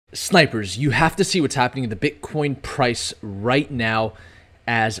Snipers, you have to see what's happening in the Bitcoin price right now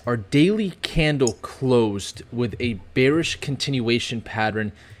as our daily candle closed with a bearish continuation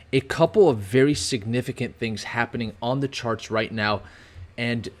pattern. A couple of very significant things happening on the charts right now.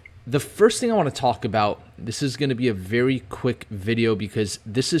 And the first thing I want to talk about, this is going to be a very quick video because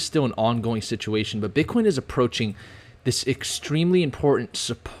this is still an ongoing situation, but Bitcoin is approaching this extremely important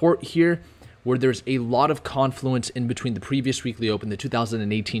support here where there's a lot of confluence in between the previous weekly open, the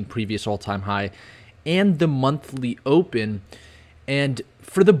 2018 previous all-time high, and the monthly open. And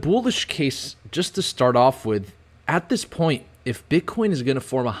for the bullish case, just to start off with, at this point, if Bitcoin is going to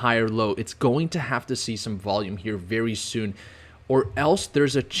form a higher low, it's going to have to see some volume here very soon, or else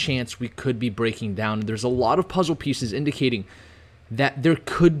there's a chance we could be breaking down. There's a lot of puzzle pieces indicating that there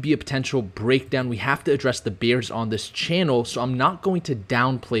could be a potential breakdown. We have to address the bears on this channel, so I'm not going to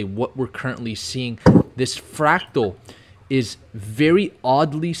downplay what we're currently seeing. This fractal is very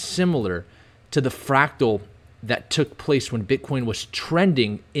oddly similar to the fractal that took place when Bitcoin was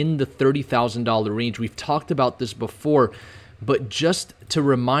trending in the $30,000 range. We've talked about this before, but just to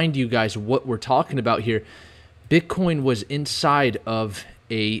remind you guys what we're talking about here, Bitcoin was inside of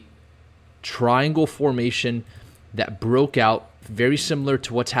a triangle formation that broke out, very similar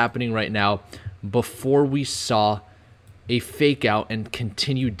to what's happening right now, before we saw a fake out and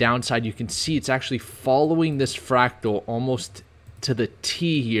continued downside. You can see it's actually following this fractal almost to the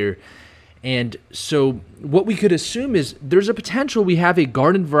T here. And so what we could assume is there's a potential we have a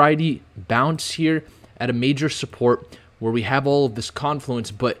garden variety bounce here at a major support where we have all of this confluence,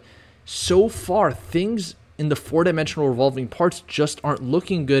 but so far things in the four-dimensional revolving parts just aren't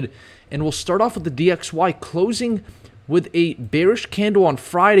looking good. And we'll start off with the DXY closing with a bearish candle on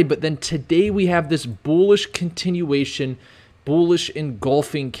Friday, but then today we have this bullish continuation, bullish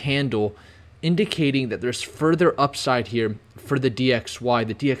engulfing candle, indicating that there's further upside here for the DXY.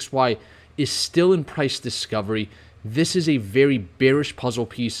 The DXY is still in price discovery. This is a very bearish puzzle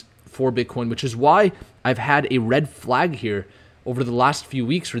piece for Bitcoin, which is why I've had a red flag here over the last few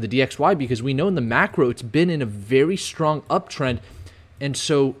weeks for the DXY, because we know in the macro it's been in a very strong uptrend. And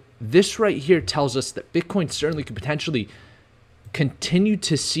so this right here tells us that Bitcoin certainly could potentially continue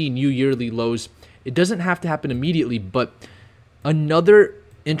to see new yearly lows. It doesn't have to happen immediately, but another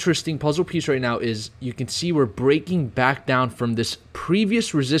interesting puzzle piece right now is you can see we're breaking back down from this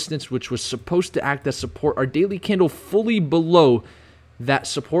previous resistance, which was supposed to act as support. Our daily candle fully below that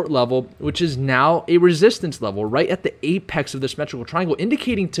support level, which is now a resistance level, right at the apex of this symmetrical triangle,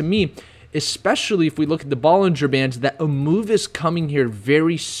 indicating to me, especially if we look at the Bollinger Bands, that a move is coming here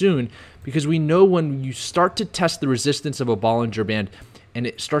very soon, because we know when you start to test the resistance of a Bollinger Band and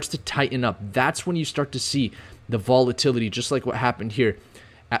it starts to tighten up, that's when you start to see the volatility, just like what happened here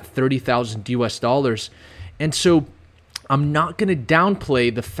at 30,000 US dollars. And so I'm not going to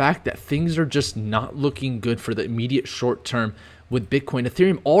downplay the fact that things are just not looking good for the immediate short term with Bitcoin.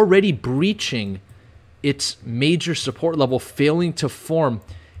 Ethereum already breaching its major support level, failing to form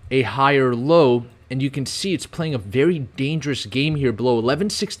a higher low, and you can see it's playing a very dangerous game here below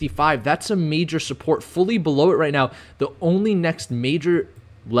 1165. That's a major support, fully below it right now. The only next major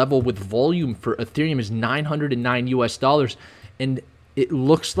level with volume for Ethereum is 909 US dollars, and it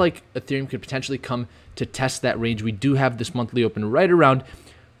looks like Ethereum could potentially come to test that range. We do have this monthly open right around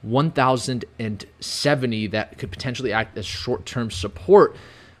 1070 that could potentially act as short-term support.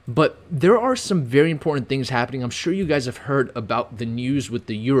 But there are some very important things happening. I'm sure you guys have heard about the news with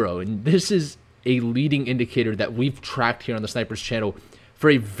the euro, and this is a leading indicator that we've tracked here on the Snipers channel for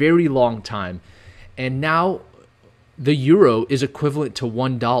a very long time. And now the euro is equivalent to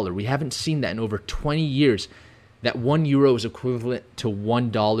 $1. We haven't seen that in over 20 years, that €1 is equivalent to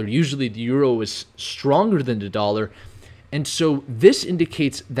 $1. Usually the euro is stronger than the dollar. And so this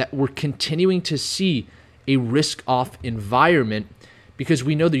indicates that we're continuing to see a risk-off environment, because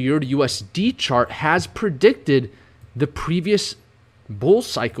we know the Euro to USD chart has predicted the previous bull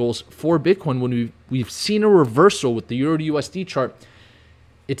cycles for Bitcoin. When we've seen a reversal with the Euro to USD chart,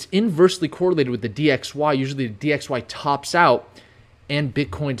 it's inversely correlated with the DXY. Usually the DXY tops out and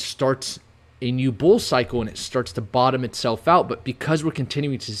Bitcoin starts a new bull cycle and it starts to bottom itself out. But because we're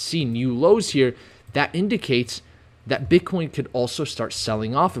continuing to see new lows here, that indicates that Bitcoin could also start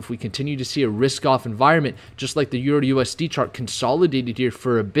selling off if we continue to see a risk-off environment, just like the Euro to USD chart consolidated here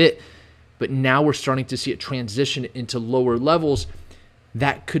for a bit, but now we're starting to see it transition into lower levels.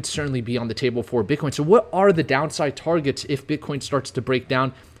 That could certainly be on the table for Bitcoin. So what are the downside targets if Bitcoin starts to break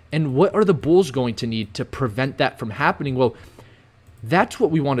down, and what are the bulls going to need to prevent that from happening? Well, that's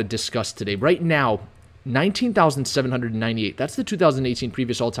what we want to discuss today. Right now, 19,798, that's the 2018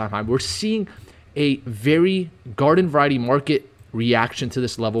 previous all-time high. We're seeing a very garden variety market reaction to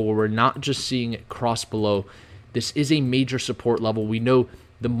this level where we're not just seeing it cross below. This is a major support level. We know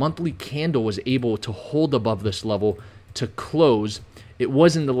the monthly candle was able to hold above this level to close. It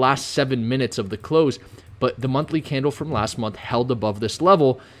was in the last 7 minutes of the close, but the monthly candle from last month held above this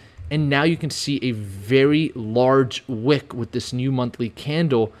level. And now you can see a very large wick with this new monthly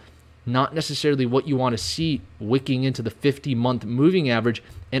candle, not necessarily what you want to see, wicking into the 50-month moving average,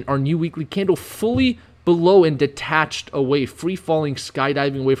 and our new weekly candle fully below and detached away, free falling,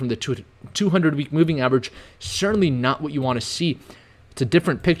 skydiving away from the 200-week moving average. Certainly not what you want to see. It's a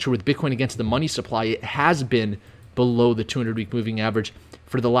different picture with Bitcoin against the money supply. It has been below the 200-week moving average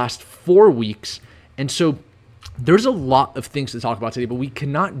for the last 4 weeks. And so there's a lot of things to talk about today, but we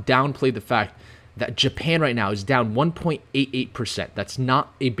cannot downplay the fact that Japan right now is down 1.88%. That's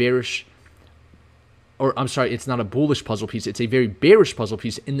not a bearish, or I'm sorry, it's not a bullish puzzle piece. It's a very bearish puzzle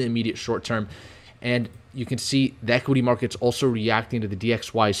piece in the immediate short term. And you can see the equity market's also reacting to the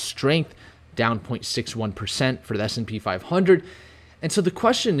DXY's strength, down 0.61% for the S&P 500. And so the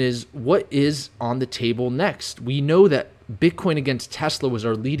question is, what is on the table next? We know that Bitcoin against Tesla was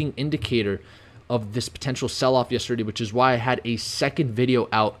our leading indicator of this potential sell-off yesterday, which is why I had a second video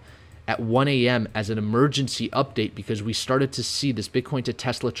out at 1 a.m. as an emergency update, because we started to see this Bitcoin to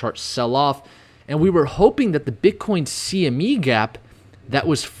Tesla chart sell off. And we were hoping that the Bitcoin CME gap that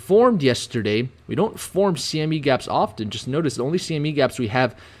was formed yesterday, we don't form CME gaps often. Just notice the only CME gaps we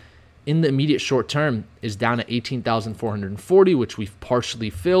have in the immediate short term is down at 18,440, which we've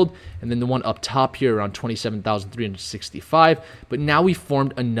partially filled. And then the one up top here around 27,365. But now we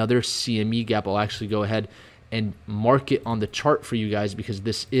formed another CME gap. I'll actually go ahead and mark it on the chart for you guys, because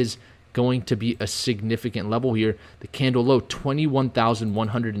this is going to be a significant level here. The candle low,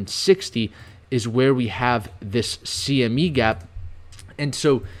 21,160, is where we have this CME gap. And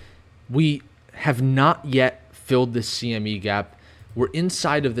so we have not yet filled this CME gap. We're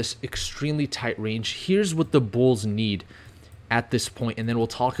inside of this extremely tight range. Here's what the bulls need at this point, and then we'll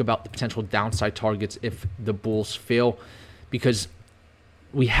talk about the potential downside targets if the bulls fail, because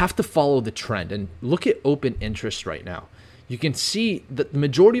we have to follow the trend. And look at open interest right now. You can see that the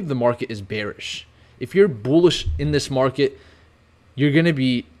majority of the market is bearish. If you're bullish in this market, you're going to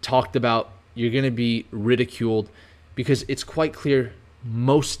be talked about, you're going to be ridiculed, because it's quite clear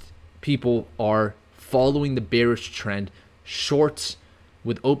most people are following the bearish trend. Shorts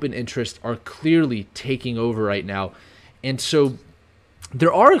with open interest are clearly taking over right now. And so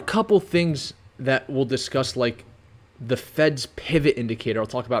there are a couple things that we'll discuss, like the Fed's pivot indicator. I'll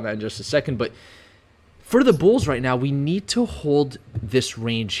talk about that in just a second. But for the bulls right now, we need to hold this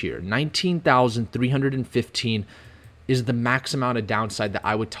range here. 19,315 is the max amount of downside that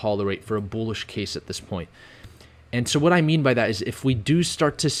I would tolerate for a bullish case at this point. And so what I mean by that is, if we do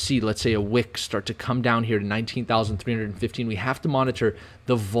start to see, let's say, a wick start to come down here to 19,315, we have to monitor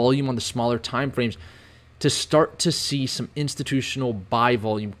the volume on the smaller time frames to start to see some institutional buy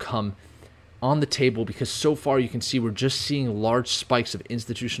volume come on the table, because so far you can see we're just seeing large spikes of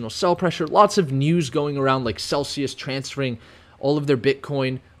institutional sell pressure. Lots of news going around, like Celsius transferring all of their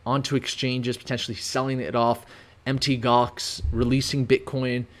Bitcoin onto exchanges, potentially selling it off. Mt. Gox releasing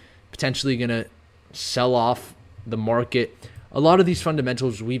Bitcoin, potentially going to sell off the market. A lot of these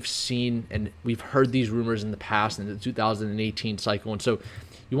fundamentals we've seen, and we've heard these rumors in the past, in the 2018 cycle. And so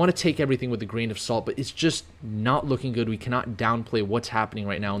you want to take everything with a grain of salt, but it's just not looking good. We cannot downplay what's happening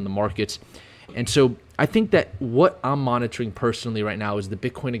right now in the markets. And so I think that what I'm monitoring personally right now is the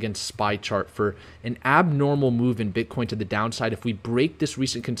Bitcoin against SPY chart for an abnormal move in Bitcoin to the downside. If we break this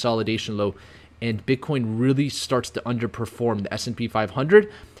recent consolidation low and Bitcoin really starts to underperform the S&P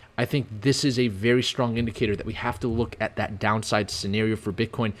 500, I think this is a very strong indicator that we have to look at that downside scenario for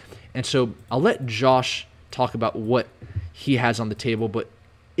Bitcoin. And so I'll let Josh talk about what he has on the table. But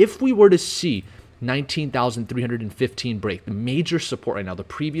if we were to see 19,315 break, the major support right now, the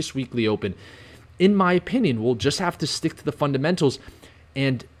previous weekly open, in my opinion, we'll just have to stick to the fundamentals,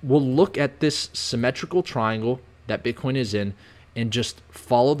 and we'll look at this symmetrical triangle that Bitcoin is in and just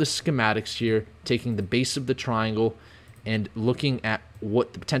follow the schematics here, taking the base of the triangle and looking at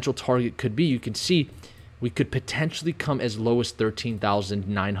what the potential target could be. You can see we could potentially come as low as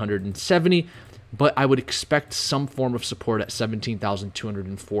 13,970, but I would expect some form of support at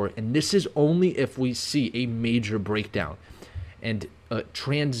 17,204. And this is only if we see a major breakdown and a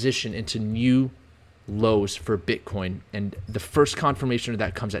transition into new lows for Bitcoin. And the first confirmation of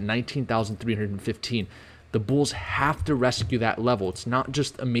that comes at 19,315. The bulls have to rescue that level. It's not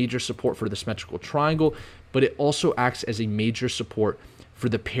just a major support for the symmetrical triangle, but it also acts as a major support for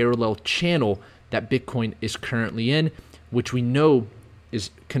the parallel channel that Bitcoin is currently in, which we know is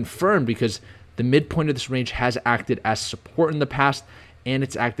confirmed because the the midpoint of this range has acted as support in the past, and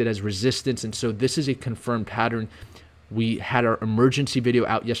it's acted as resistance. And so this is a confirmed pattern. We had our emergency video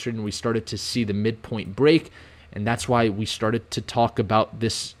out yesterday, and we started to see the midpoint break. And that's why we started to talk about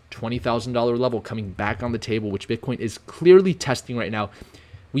this $20,000 level coming back on the table, which Bitcoin is clearly testing right now.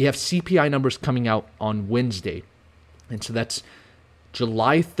 We have CPI numbers coming out on Wednesday. And so that's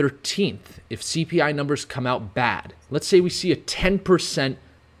July 13th. If CPI numbers come out bad, let's say we see a 10%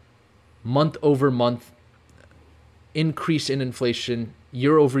 month over month increase in inflation,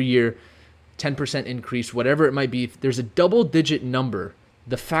 year over year, 10% increase, whatever it might be, if there's a double digit number,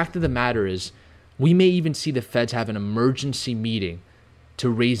 the fact of the matter is we may even see the Feds have an emergency meeting to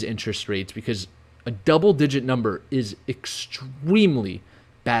raise interest rates, because a double digit number is extremely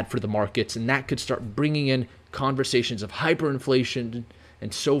bad for the markets, and that could start bringing in conversations of hyperinflation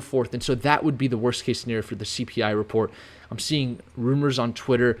and so forth. And so that would be the worst case scenario for the CPI report. I'm seeing rumors on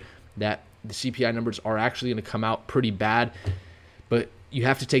Twitter that the CPI numbers are actually going to come out pretty bad, but you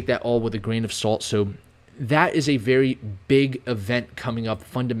have to take that all with a grain of salt. So that is a very big event coming up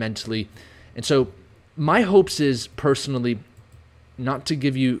fundamentally. And so my hopes is, personally, not to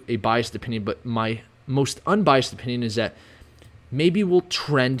give you a biased opinion, but my most unbiased opinion is that maybe we'll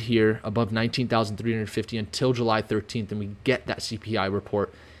trend here above 19,350 until July 13th and we get that CPI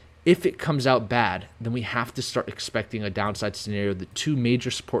report. If it comes out bad, then we have to start expecting a downside scenario. The two major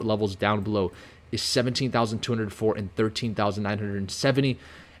support levels down below is 17,204 and 13,970.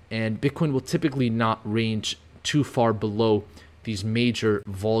 And Bitcoin will typically not range too far below these major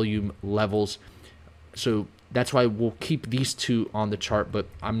volume levels. So that's why we'll keep these two on the chart, but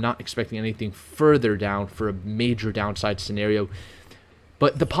I'm not expecting anything further down for a major downside scenario.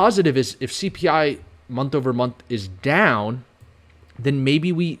 But the positive is, if CPI month over month is down, then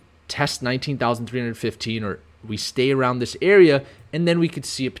maybe we test 19,315 or we stay around this area, and then we could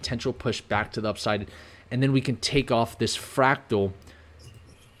see a potential push back to the upside, and then we can take off this fractal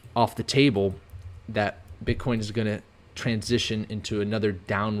off the table that Bitcoin is going to transition into another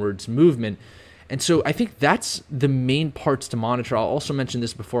downwards movement. And so I think that's the main parts to monitor. I'll also mention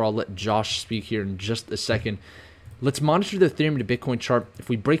this before I'll let Josh speak here in just a second. Let's monitor the Ethereum to Bitcoin chart. If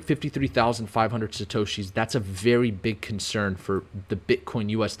we break 53,500 Satoshis, that's a very big concern for the Bitcoin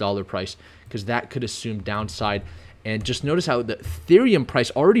US dollar price, because that could assume downside. And just notice how the Ethereum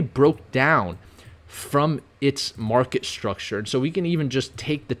price already broke down from its market structure. And so we can even just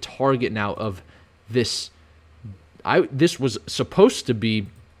take the target now of this. This was supposed to be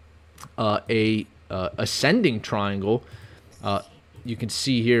a ascending triangle. You can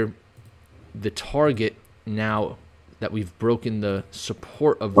see here the target now that we've broken the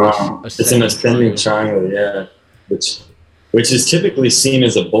support of this. It's an ascending triangle, yeah, which is typically seen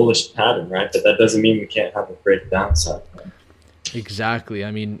as a bullish pattern, right? But that doesn't mean we can't have a great downside. Right? Exactly. I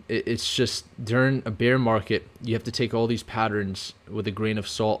mean, it's just during a bear market, you have to take all these patterns with a grain of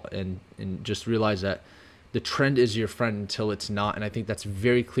salt and just realize that the trend is your friend until it's not. And I think that's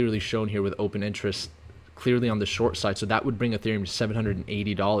very clearly shown here with open interest clearly on the short side. So that would bring Ethereum to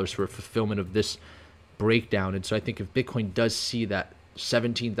 $780 for a fulfillment of this breakdown. And so I think if Bitcoin does see that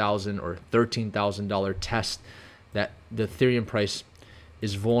 $17,000 or $13,000 test, that the Ethereum price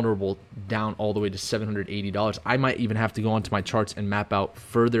is vulnerable down all the way to $780. I might even have to go onto my charts and map out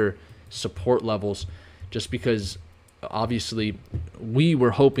further support levels, just because obviously we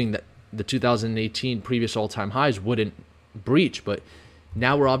were hoping that the 2018 previous all-time highs wouldn't breach, but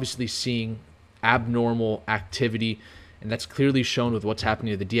now we're obviously seeing abnormal activity, and that's clearly shown with what's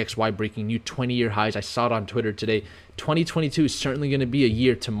happening to the DXY breaking new 20-year highs. I saw it on Twitter today. 2022 is certainly going to be a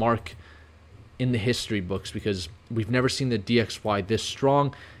year to mark in the history books, because we've never seen the DXY this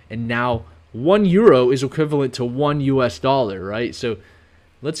strong, and now €1 is equivalent to $1, right? So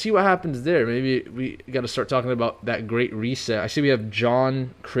let's see what happens there. Maybe we got to start talking about that great reset. I see we have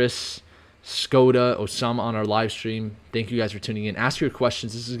John, Chris, Skoda, Osama on our live stream. Thank you guys for tuning in. Ask your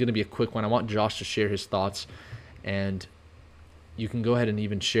questions. This is going to be a quick one. I want Josh to share his thoughts, and you can go ahead and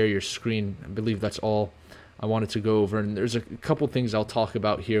even share your screen. I believe that's all I wanted to go over. And there's a couple things I'll talk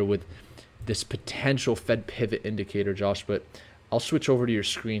about here with this potential Fed pivot indicator, Josh, but I'll switch over to your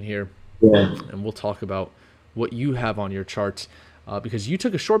screen here, and we'll talk about what you have on your charts, because you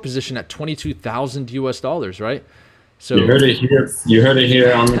took a short position at $22,000, right? So you heard it here. You heard it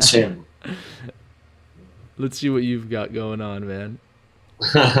here on the channel. Let's see what you've got going on, man.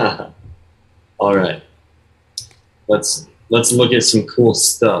 All right. Let's look at some cool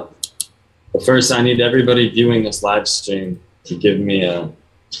stuff. But first, I need everybody viewing this live stream to give me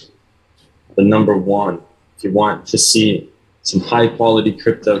the number one if you want to see some high quality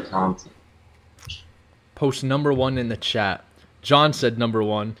crypto content. Post number one in the chat. John said number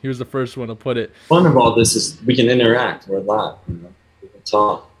one. He was the first one to put it. Fun of all this is we can interact. We're live. You know? We can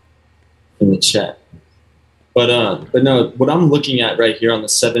talk in the chat. But no, what I'm looking at right here on the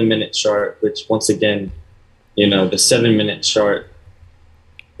 7-minute chart, which once again, you know, the 7-minute chart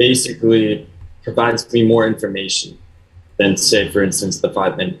basically provides me more information than, say, for instance, the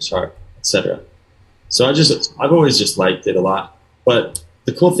 5-minute chart, etc. So I've always just liked it a lot. But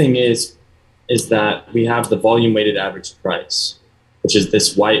the cool thing is that we have the volume weighted average price, which is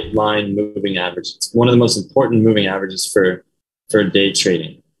this white line moving average. It's one of the most important moving averages for day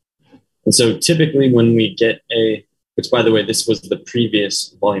trading. And so typically when we get which by the way, this was the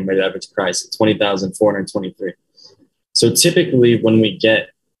previous volume weighted average price at 20,423. So typically when we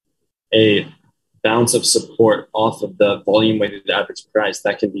get a bounce of support off of the volume weighted average price,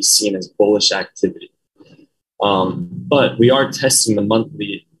 that can be seen as bullish activity. But we are testing the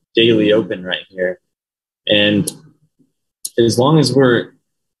monthly daily open right here. And as long as we're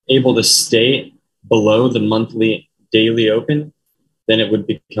able to stay below the monthly daily open, then it would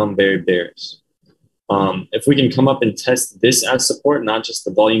become very bearish. If we can come up and test this as support, not just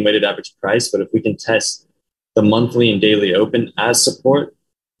the volume weighted average price, but if we can test the monthly and daily open as support,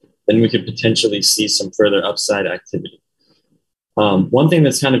 then we could potentially see some further upside activity. One thing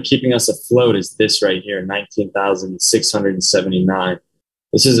that's kind of keeping us afloat is this right here, 19,679.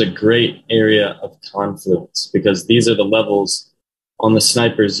 This is a great area of confluence because these are the levels on the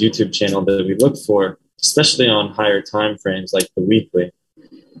Snipers YouTube channel that we look for, especially on higher time frames like the weekly.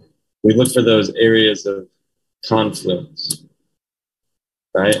 We look for those areas of confluence,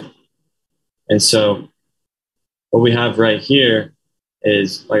 right? And so what we have right here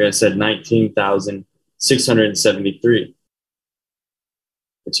is, like I said, 19,673.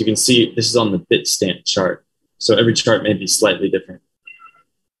 But you can see this is on the Bitstamp chart. So every chart may be slightly different.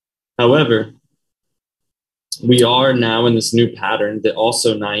 However, we are now in this new pattern that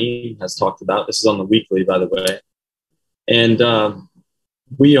also Naeem has talked about. This is on the weekly, by the way. And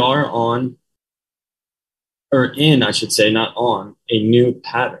we are on, or in, I should say, not on, a new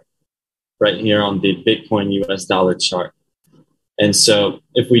pattern right here on the Bitcoin US dollar chart. And so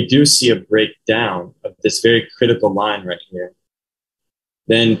if we do see a breakdown of this very critical line right here,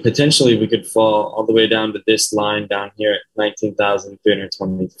 then potentially we could fall all the way down to this line down here at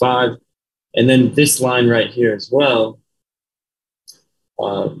 19,325. And then this line right here as well,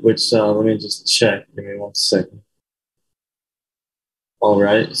 which let me just check. Give me 1 second. All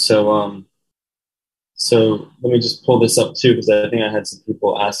right. So let me just pull this up too, because I think I had some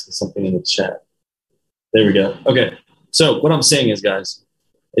people asking something in the chat. There we go. Okay. So what I'm saying is, guys,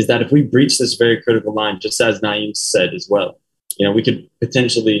 is that if we breach this very critical line, just as Naeem said as well, you know, we could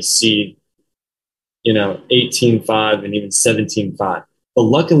potentially see, you know, 18.5 and even 17.5. But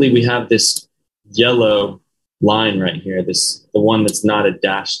luckily we have this yellow line right here, the one that's not a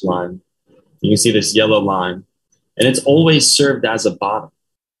dashed line. You can see this yellow line, and it's always served as a bottom.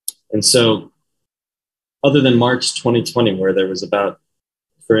 And so other than March 2020, where there was about,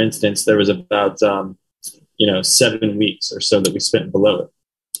 for instance, there was about, 7 weeks or so that we spent below it.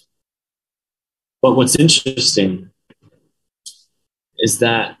 But what's interesting is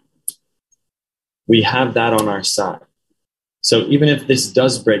that we have that on our side. So even if this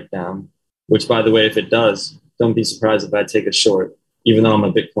does break down, which, by the way, if it does, don't be surprised if I take a short, even though I'm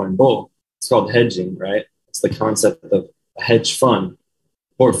a Bitcoin bull. It's called hedging, right? It's the concept of a hedge fund,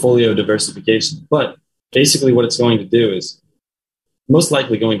 portfolio diversification. But basically what it's going to do is most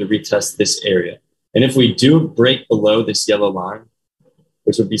likely going to retest this area. And if we do break below this yellow line,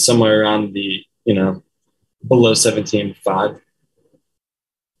 which would be somewhere around the, below 17.5,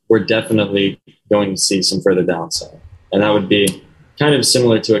 we're definitely going to see some further downside. And that would be kind of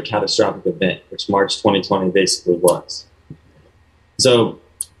similar to a catastrophic event, which March 2020 basically was. So,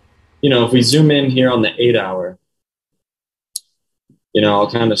 if we zoom in here on the 8-hour,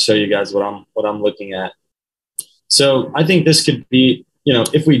 I'll kind of show you guys what I'm looking at. So I think this could be,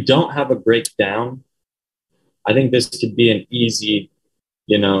 if we don't have a breakdown, I think this could be an easy,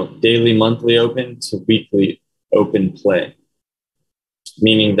 daily, monthly open to weekly open play.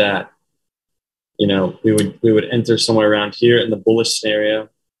 Meaning that, we would enter somewhere around here in the bullish scenario.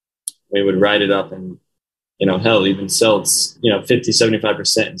 We would ride it up and, hell, even sell, 50,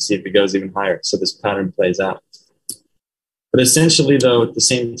 75% and see if it goes even higher. So this pattern plays out. But essentially, though, at the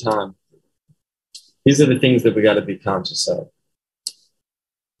same time, these are the things that we got to be conscious of.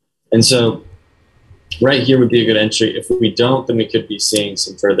 And so right here would be a good entry. If we don't, then we could be seeing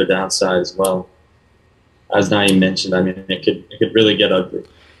some further downside as well. As Naeem mentioned, I mean, it could really get ugly.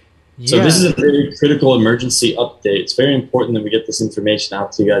 Yeah. So this is a very critical emergency update. It's very important that we get this information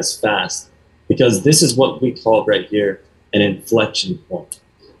out to you guys fast, because this is what we call right here an inflection point.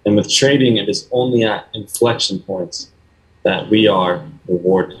 And with trading, it is only at inflection points that we are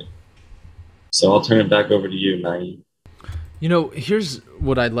rewarded. So I'll turn it back over to you, Naeem. Here's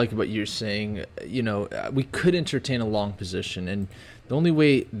what I'd like about you saying. We could entertain a long position, and the only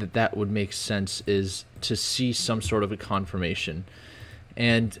way that that would make sense is to see some sort of a confirmation.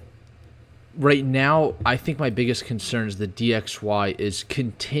 And right now, I think my biggest concern is the DXY is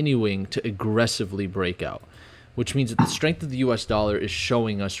continuing to aggressively break out, which means that the strength of the US dollar is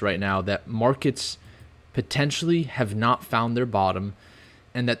showing us right now that markets potentially have not found their bottom,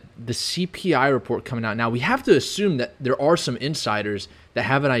 and that the CPI report coming out now, we have to assume that there are some insiders that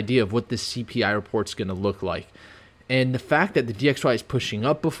have an idea of what this CPI report's going to look like. And the fact that the DXY is pushing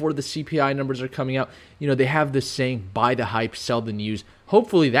up before the CPI numbers are coming out, they have this saying, buy the hype, sell the news.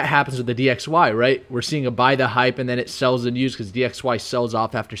 Hopefully that happens with the DXY, right? We're seeing a buy the hype and then it sells the news because DXY sells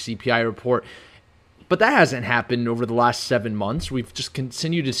off after CPI report. But that hasn't happened over the last 7 months. We've just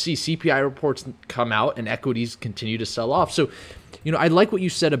continued to see CPI reports come out and equities continue to sell off. So, I like what you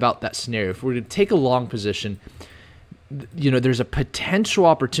said about that scenario. If we're going to take a long position, there's a potential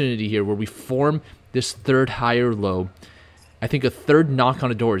opportunity here where we form this third higher low. I think a third knock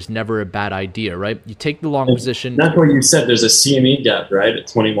on a door is never a bad idea, right? You take the long position. That's what you said. There's a CME gap, right, at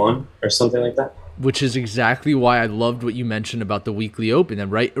 21 or something like that? Which is exactly why I loved what you mentioned about the weekly open.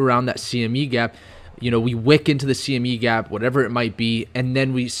 And right around that CME gap, we wick into the CME gap, whatever it might be, and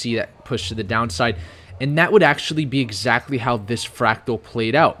then we see that push to the downside. And that would actually be exactly how this fractal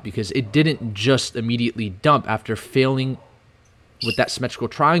played out, because it didn't just immediately dump after failing with that symmetrical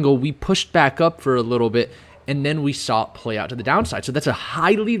triangle. We pushed back up for a little bit, and then we saw it play out to the downside. So that's a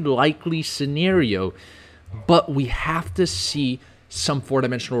highly likely scenario, but we have to see some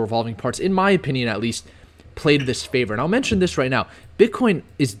four-dimensional revolving parts, in my opinion at least, play to this favor. And I'll mention this right now. Bitcoin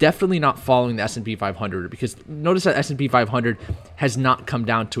is definitely not following the S&P 500, because notice that S&P 500 has not come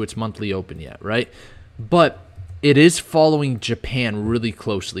down to its monthly open yet, right? But it is following Japan really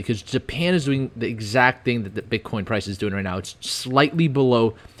closely, because Japan is doing the exact thing that the Bitcoin price is doing right now. It's slightly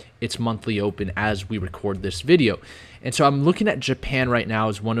below its monthly open as we record this video. And so I'm looking at Japan right now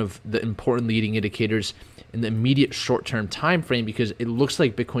as one of the important leading indicators in the immediate short-term time frame, because it looks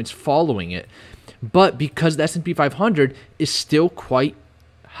like Bitcoin's following it. But because the S&P 500 is still quite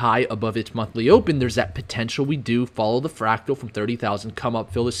high above its monthly open, there's that potential we do follow the fractal from 30,000, come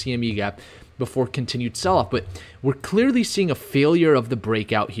up, fill the CME gap before continued sell-off. But we're clearly seeing a failure of the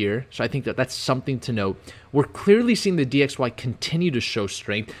breakout here, so I think that that's something to note. We're clearly seeing the DXY continue to show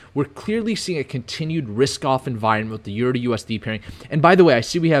strength. We're clearly seeing a continued risk-off environment with the Euro to USD pairing. And by the way, I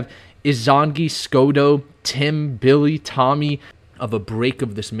see we have Izangi, Skodo, Tim, Billy, Tommy of a break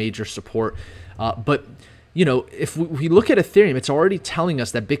of this major support. But if we look at Ethereum, it's already telling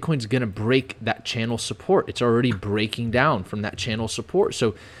us that Bitcoin's going to break that channel support. It's already breaking down from that channel support.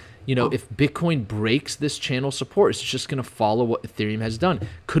 So, if Bitcoin breaks this channel support, it's just going to follow what Ethereum has done.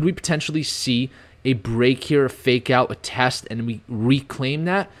 Could we potentially see a break here, a fake out, a test, and we reclaim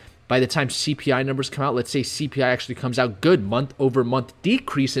that? By the time CPI numbers come out, let's say CPI actually comes out good, month-over-month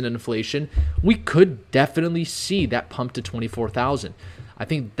decrease in inflation, we could definitely see that pump to 24,000. I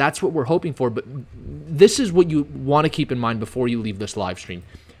think that's what we're hoping for, but this is what you want to keep in mind before you leave this live stream.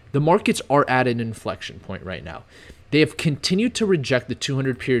 The markets are at an inflection point right now. They have continued to reject the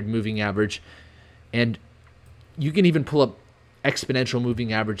 200-period moving average, and you can even pull up exponential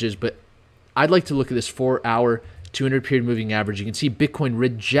moving averages, but I'd like to look at this 4-hour 200-period moving average. You can see Bitcoin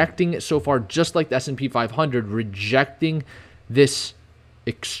rejecting it so far, just like the S&P 500, rejecting this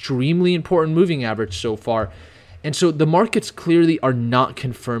extremely important moving average so far. And so the markets clearly are not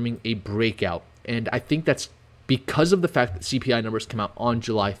confirming a breakout. And I think that's because of the fact that CPI numbers come out on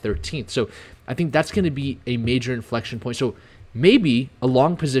July 13th. So I think that's going to be a major inflection point. So maybe a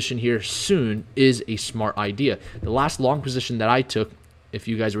long position here soon is a smart idea. The last long position that I took, if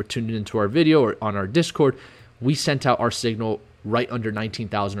you guys were tuned into our video or on our Discord, we sent out our signal right under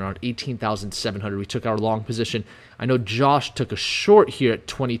 19,000, around 18,700. We took our long position. I know Josh took a short here at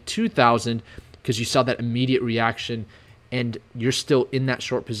 22,000 because you saw that immediate reaction and you're still in that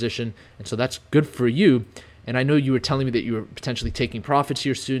short position. And so that's good for you. And I know you were telling me that you were potentially taking profits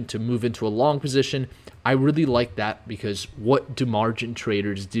here soon to move into a long position. I really like that, because what do margin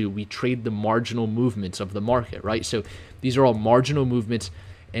traders do? We trade the marginal movements of the market, right? So these are all marginal movements,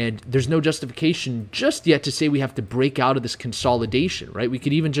 and there's no justification just yet to say we have to break out of this consolidation, right? We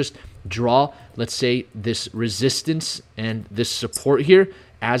could even just draw, let's say, this resistance and this support here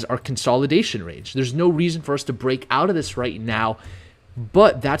as our consolidation range. There's no reason for us to break out of this right now,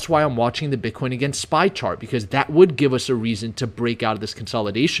 but that's why I'm watching the Bitcoin against SPY chart, because that would give us a reason to break out of this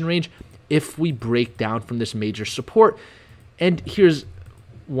consolidation range if we break down from this major support. And here's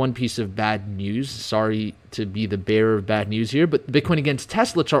one piece of bad news. Sorry to be the bearer of bad news here, but Bitcoin against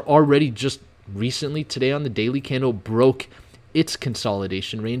Tesla chart already just recently today on the daily candle broke its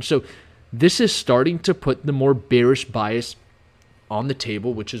consolidation range. So this is starting to put the more bearish bias on the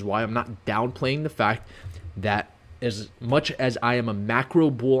table, which is why I'm not downplaying the fact that as much as I am a macro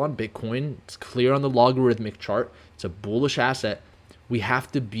bull on Bitcoin, it's clear on the logarithmic chart, it's a bullish asset, we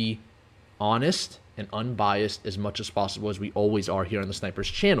have to be honest and unbiased as much as possible, as we always are here on the Snipers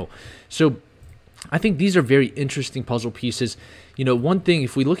channel. So I think these are very interesting puzzle pieces. One thing,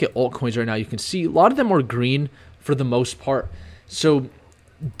 if we look at altcoins right now, you can see a lot of them are green for the most part. So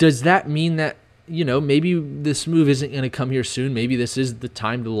does that mean that, maybe this move isn't going to come here soon? Maybe this is the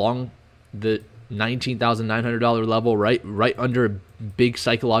time to long the $19,900 level, right under a big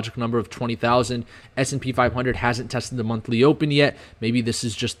psychological number of 20,000. S&P 500 hasn't tested the monthly open yet. Maybe this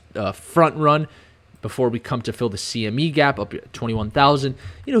is just a front run before we come to fill the CME gap up at 21,000.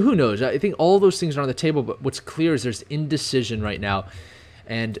 Who knows? I think all those things are on the table, but what's clear is there's indecision right now.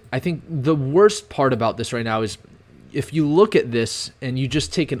 And I think the worst part about this right now is if you look at this and you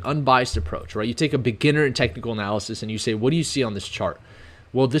just take an unbiased approach, right? You take a beginner and technical analysis and you say, what do you see on this chart?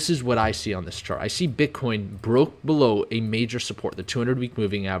 Well, this is what I see on this chart. I see Bitcoin broke below a major support, the 200-week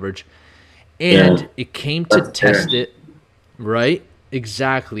moving average, and it came to test it, right?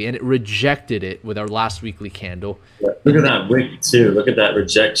 Exactly, and it rejected it with our last weekly candle. Yeah. Look at that wick too. Look at that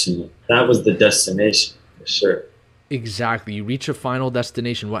rejection. That was the destination for sure. Exactly. You reach a final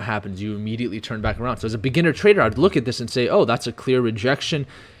destination. What happens? You immediately turn back around. So as a beginner trader, I'd look at this and say, "Oh, that's a clear rejection.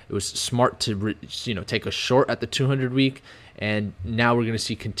 It was smart to take a short at the 200-week, and now we're going to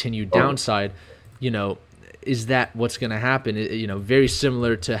see continued downside." Is that what's going to happen? Very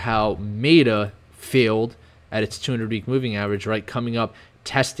similar to how Meta failed at its 200-week moving average, right? Coming up,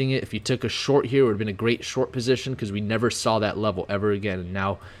 testing it. If you took a short here, it would have been a great short position because we never saw that level ever again. And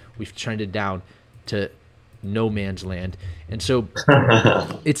now we've trended down to no man's land. And so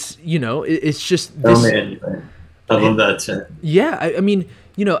it's, it's just this. No man's land. I love that term. Yeah. I mean,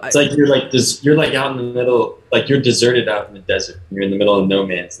 it's like you're like out in the middle, like you're deserted out in the desert. You're in the middle of no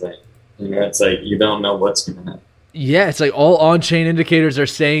man's land. It's like you don't know what's going to happen. Yeah, it's like all on-chain indicators are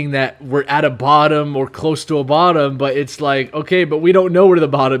saying that we're at a bottom or close to a bottom, but it's like, okay, but we don't know where the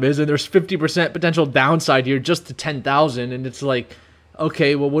bottom is, and there's 50% potential downside here just to 10,000, and it's like,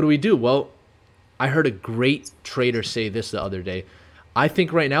 okay, well, what do we do? Well, I heard a great trader say this the other day. I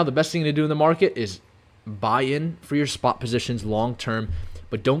think right now the best thing to do in the market is buy in for your spot positions long-term,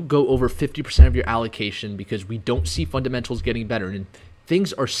 but don't go over 50% of your allocation because we don't see fundamentals getting better, and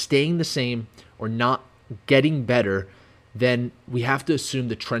things are staying the same or not getting better, then we have to assume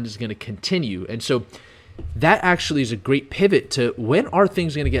the trend is going to continue. And so that actually is a great pivot to when are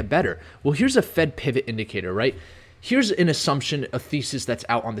things going to get better? Well, here's a Fed pivot indicator, right? Here's an assumption, a thesis that's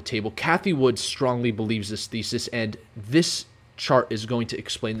out on the table. Cathie Wood strongly believes this thesis, and this chart is going to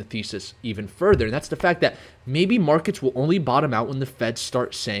explain the thesis even further. And that's the fact that maybe markets will only bottom out when the Fed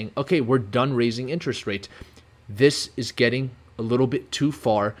starts saying, okay, we're done raising interest rates. This is getting a little bit too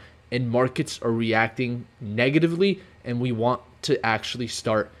far, and markets are reacting negatively, and we want to actually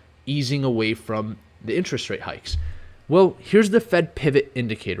start easing away from the interest rate hikes. Well, here's the Fed pivot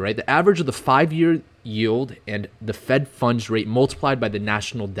indicator, right? The average of the 5-year yield and the Fed funds rate multiplied by the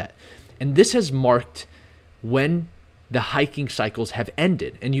national debt. And this has marked when the hiking cycles have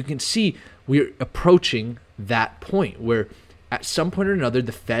ended. And you can see we're approaching that point where at some point or another,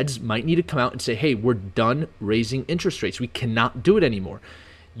 the Feds might need to come out and say, hey, we're done raising interest rates. We cannot do it anymore.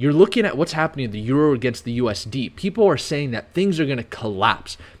 You're looking at what's happening in the euro against the USD. People are saying that things are going to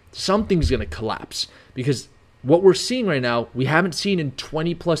collapse. Something's going to collapse because what we're seeing right now, we haven't seen in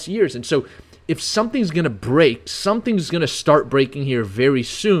 20 plus years. And so if something's going to break, something's going to start breaking here very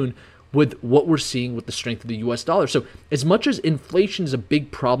soon with what we're seeing with the strength of the US dollar. So as much as inflation is a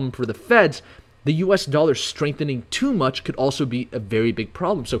big problem for the Feds, the US dollar strengthening too much could also be a very big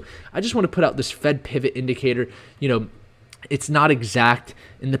problem. So I just want to put out this Fed pivot indicator. It's not exact.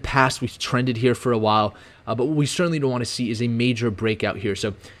 In the past, we've trended here for a while, but what we certainly don't want to see is a major breakout here.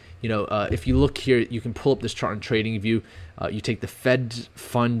 So, if you look here, you can pull up this chart on TradingView. You take the Fed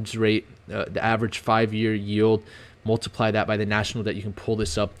funds rate, the average 5-year yield, multiply that by the national debt. You can pull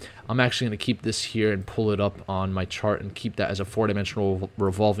this up. I'm actually going to keep this here and pull it up on my chart and keep that as a 4-dimensional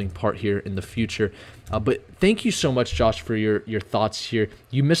revolving part here in the future. But thank you so much, Josh, for your thoughts here.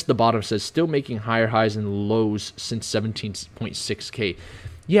 You missed the bottom. It says still making higher highs and lows since 17.6K.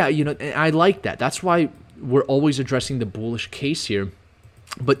 Yeah, I like that. That's why we're always addressing the bullish case here.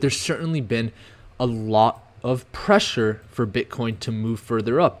 But there's certainly been a lot of pressure for Bitcoin to move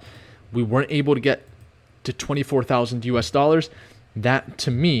further up. We weren't able to get to 24,000 US dollars. That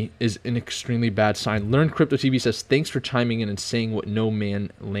to me is an extremely bad sign. Learn Crypto TV says, thanks for chiming in and saying what no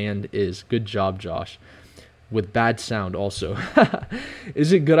man land is. Good job, Josh. With bad sound also.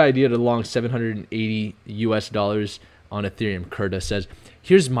 Is it a good idea to long 780 US dollars on Ethereum? Kurta says,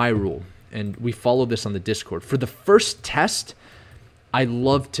 here's my rule, and we follow this on the Discord. For the first test, I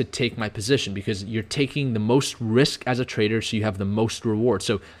love to take my position because you're taking the most risk as a trader, so you have the most reward.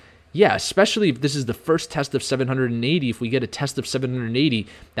 So yeah, especially if this is the first test of 780, if we get a test of 780,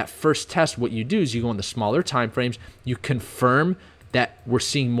 that first test, what you do is you go on the smaller time frames, you confirm that we're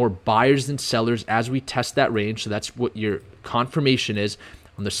seeing more buyers than sellers as we test that range. So that's what your confirmation is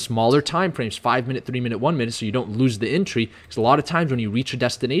on the smaller time frames, 5 minute, 3 minute, 1 minute, so you don't lose the entry. Because a lot of times when you reach a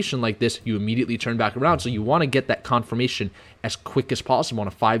destination like this, you immediately turn back around. So you want to get that confirmation as quick as possible on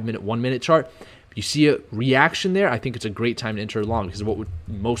a 5 minute, 1 minute chart. If you see a reaction there, I think it's a great time to enter long, because what would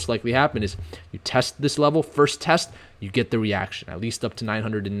most likely happen is you test this level, first test, you get the reaction, at least up to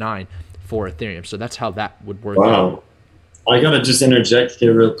 909 for Ethereum. So that's how that would work. Wow. I got to just interject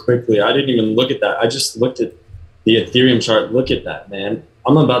here real quickly. I didn't even look at that. I just looked at the Ethereum chart. Look at that, man.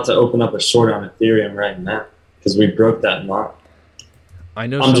 I'm about to open up a short on Ethereum right now because we broke that line. I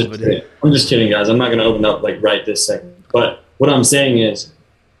know. I'm just kidding, guys. I'm not going to open up like right this second. But what I'm saying is,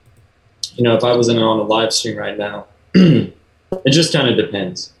 you know, if I wasn't on a live stream right now, it just kind of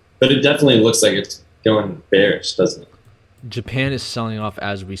depends. But it definitely looks like it's going bearish, doesn't it? Japan is selling off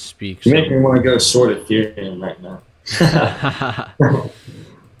as we speak. You make me want to go short Ethereum right now.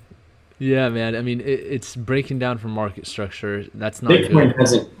 Yeah, man. I mean, it's breaking down from market structure. That's not Bitcoin good.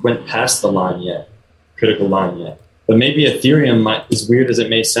 hasn't went past the line yet, critical line yet. But maybe Ethereum might, as weird as it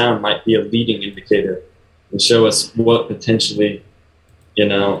may sound, might be a leading indicator and show us what potentially, you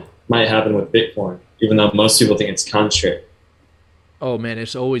know, might happen with Bitcoin, even though most people think it's contrary. Oh man,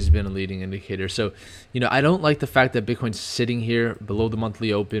 it's always been a leading indicator. So, you know, I don't like the fact that Bitcoin's sitting here below the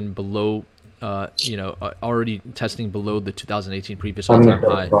monthly open, below, already testing below the 2018 previous all-time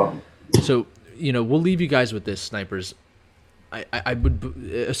high. So, you know, we'll leave you guys with this, snipers. I would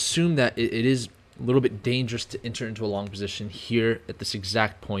assume that it is a little bit dangerous to enter into a long position here at this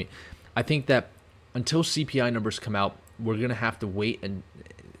exact point. I think that until CPI numbers come out, we're going to have to wait, and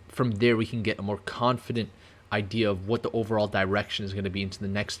from there we can get a more confident idea of what the overall direction is going to be into the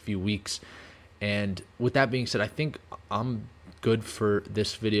next few weeks. And with that being said, I think I'm good for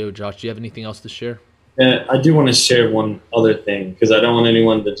this video. Josh, do you have anything else to share? Yeah, I do want to share one other thing, because I don't want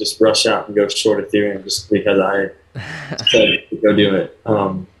anyone to just rush out and go short Ethereum just because I said to go do it.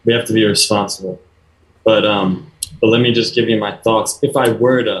 We have to be responsible. But let me just give you my thoughts. If I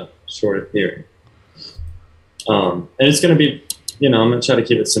were to short Ethereum, and it's going to be, you know, I'm going to try to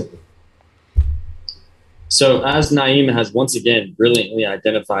keep it simple. So as Naeem has once again brilliantly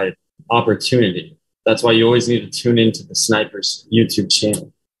identified opportunity, that's why you always need to tune into the Snipers YouTube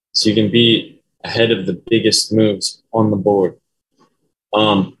channel, so you can be ahead of the biggest moves on the board.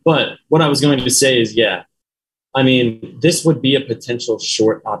 But what I was going to say is, yeah, I mean, this would be a potential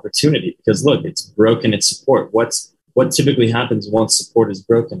short opportunity because look, it's broken its support. What typically happens once support is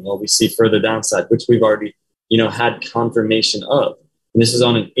broken? Well, we see further downside, which we've already, you know, had confirmation of. And this is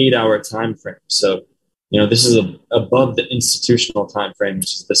on an 8-hour time frame. So, you know, this is above the institutional time frame,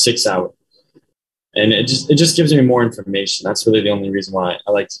 which is the 6-hour. And it just gives me more information. That's really the only reason why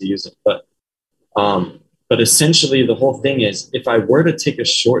I like to use it. But essentially the whole thing is, if I were to take a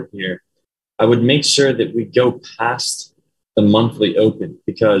short here, I would make sure that we go past the monthly open,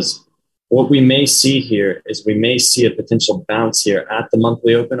 because what we may see here is we may see a potential bounce here at the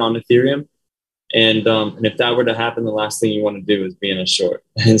monthly open on Ethereum. And if that were to happen, the last thing you want to do is be in a short.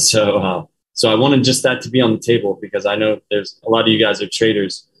 And so I wanted just that to be on the table, because I know there's a lot of you guys are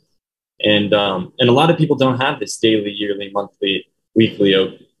traders, and a lot of people don't have this daily, yearly, monthly, weekly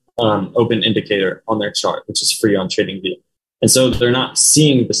open indicator on their chart, which is free on TradingView. And so they're not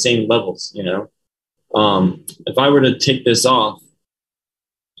seeing the same levels, you know. If I were to take this off,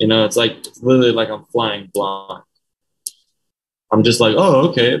 you know, it's literally like I'm flying blind. I'm just like, oh,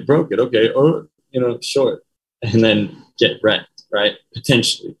 okay, it broke it. Okay. Or, you know, short, and then get wrecked, right?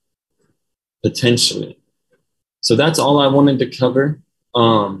 Potentially. So that's all I wanted to cover.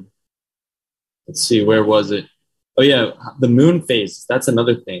 Let's see, where was it? Oh yeah, the moon phase. That's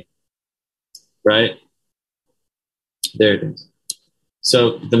another thing, right? There it is.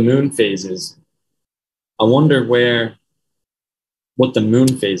 So the moon phases. I wonder what the moon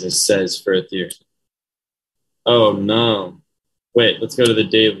phases says for Ethereum. Oh no. Wait, let's go to the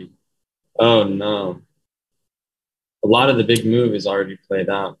daily. Oh no. A lot of the big move is already played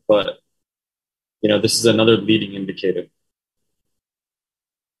out, but you know, this is another leading indicator.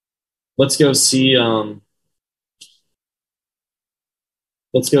 Let's go see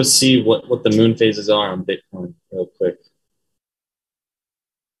let's go see what the moon phases are on Bitcoin real quick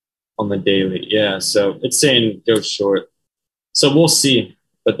on the daily. Yeah, so it's saying go short. So we'll see,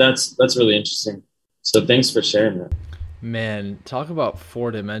 but that's really interesting. So thanks for sharing that. Man, talk about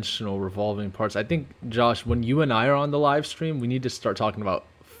four-dimensional revolving parts. I think, Josh, when you and I are on the live stream, we need to start talking about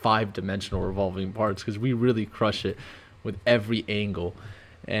five-dimensional revolving parts because we really crush it with every angle.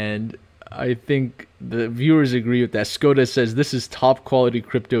 And I think the viewers agree with that. Skoda says this is top quality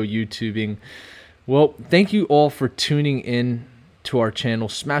crypto YouTubing. Well, thank you all for tuning in to our channel.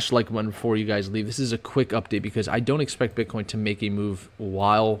 Smash the like button before you guys leave. This is a quick update because I don't expect Bitcoin to make a move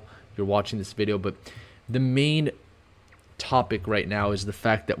while you're watching this video, but the main topic right now is the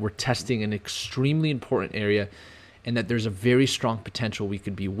fact that we're testing an extremely important area and that there's a very strong potential we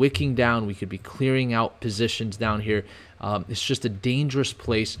could be wicking down, we could be clearing out positions down here. It's just a dangerous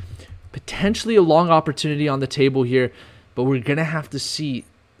place, potentially a long opportunity on the table here, but we're going to have to see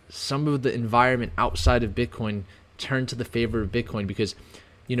some of the environment outside of Bitcoin turn to the favor of Bitcoin because,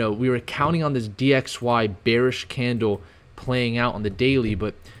 you know, we were counting on this DXY bearish candle playing out on the daily,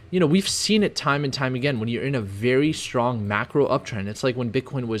 but you know, we've seen it time and time again when you're in a very strong macro uptrend. It's like when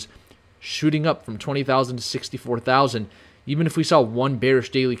Bitcoin was shooting up from 20,000 to 64,000. Even if we saw one bearish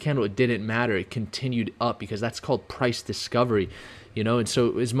daily candle, it didn't matter. It continued up because that's called price discovery, you know. And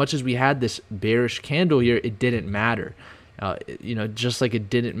so as much as we had this bearish candle here, it didn't matter, you know, just like it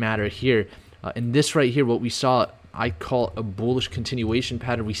didn't matter here. And this right here, what we saw, I call a bullish continuation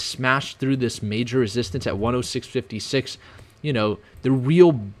pattern. We smashed through this major resistance at 106.56. You know, the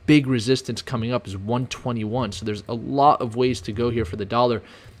real big resistance coming up is 121. So there's a lot of ways to go here for the dollar.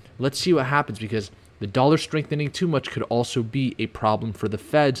 Let's see what happens because the dollar strengthening too much could also be a problem for the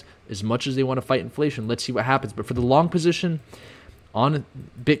Feds as much as they want to fight inflation. Let's see what happens. But for the long position on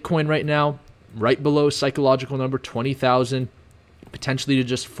Bitcoin right now, right below psychological number 20,000, potentially to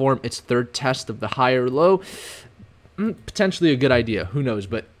just form its third test of the higher low, potentially a good idea. Who knows?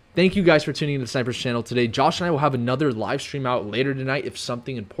 But thank you guys for tuning in to the Snipers channel today. Josh and I will have another live stream out later tonight if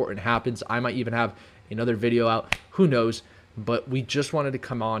something important happens. I might even have another video out. Who knows? But we just wanted to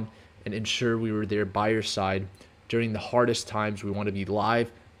come on and ensure we were there by your side during the hardest times. We want to be live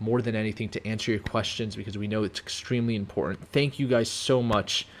more than anything to answer your questions because we know it's extremely important. Thank you guys so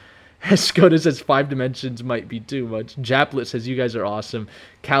much. Skoda says 5 dimensions might be too much. Japlet says you guys are awesome.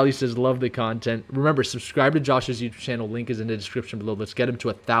 Callie says love the content. Remember, subscribe to Josh's YouTube channel. Link is in the description below. Let's get him to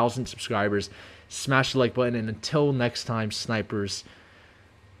 1,000 subscribers. Smash the like button. And until next time, snipers,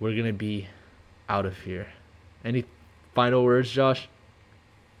 we're going to be out of here. Any final words, Josh?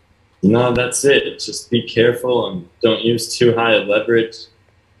 No, that's it. Just be careful and don't use too high a leverage.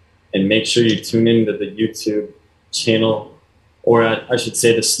 And make sure you tune into the YouTube channel, or I should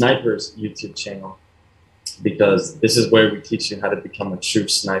say the Snipers YouTube channel, because this is where we teach you how to become a true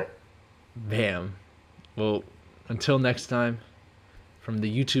sniper. Bam. Well, until next time, from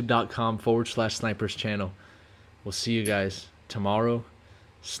the youtube.com/snipers channel, we'll see you guys tomorrow.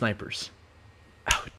 Snipers out.